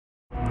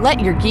Let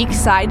your geek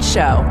side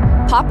show.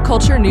 Pop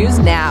culture news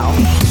now.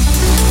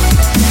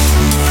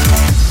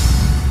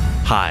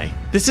 Hi,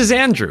 this is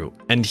Andrew,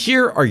 and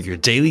here are your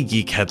Daily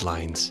Geek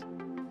headlines.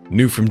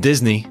 New from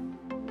Disney.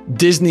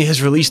 Disney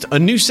has released a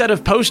new set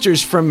of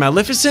posters from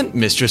Maleficent,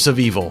 Mistress of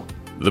Evil.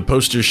 The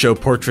posters show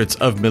portraits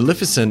of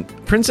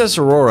Maleficent, Princess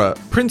Aurora,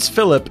 Prince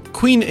Philip,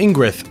 Queen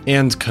Ingrid,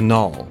 and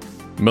Canal.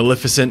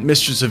 Maleficent,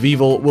 Mistress of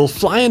Evil will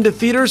fly into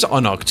theaters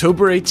on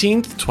October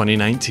 18th,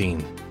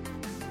 2019.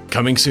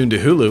 Coming soon to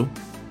Hulu.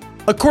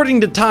 According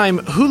to Time,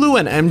 Hulu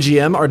and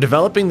MGM are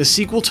developing the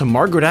sequel to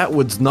Margaret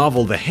Atwood's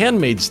novel The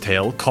Handmaid's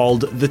Tale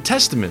called The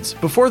Testaments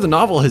before the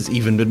novel has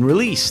even been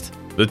released.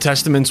 The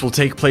Testaments will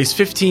take place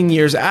 15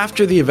 years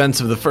after the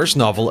events of the first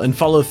novel and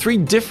follow 3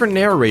 different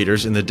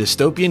narrators in the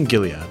dystopian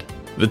Gilead.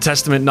 The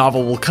Testament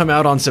novel will come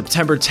out on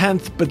September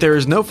 10th, but there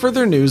is no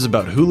further news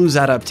about Hulu's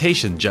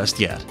adaptation just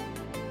yet.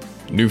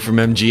 New from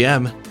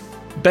MGM.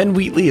 Ben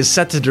Wheatley is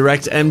set to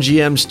direct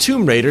MGM's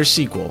Tomb Raider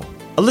sequel.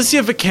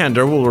 Alicia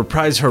Vikander will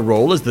reprise her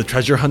role as the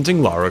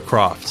treasure-hunting Lara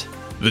Croft.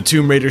 The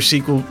Tomb Raider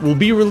sequel will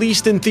be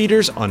released in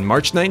theaters on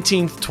March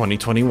 19th,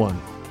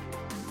 2021.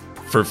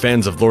 For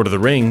fans of Lord of the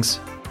Rings,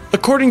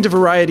 according to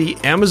Variety,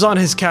 Amazon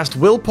has cast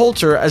Will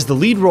Poulter as the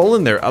lead role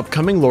in their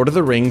upcoming Lord of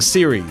the Rings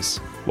series.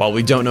 While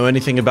we don't know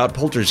anything about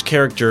Poulter's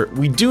character,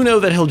 we do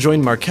know that he'll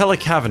join Markella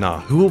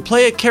Kavanagh, who will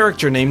play a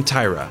character named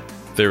Tyra.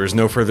 There is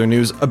no further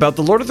news about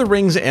the Lord of the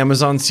Rings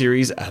Amazon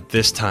series at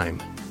this time.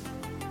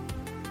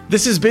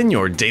 This has been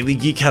your Daily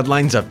Geek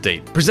Headlines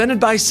Update, presented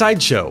by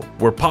Sideshow,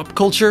 where pop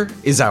culture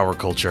is our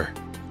culture.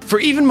 For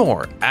even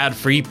more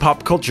ad-free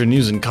pop culture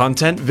news and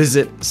content,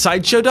 visit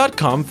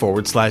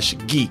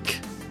sideshow.com/geek.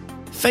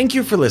 Thank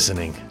you for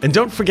listening, and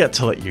don't forget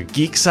to let your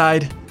geek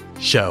side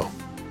show.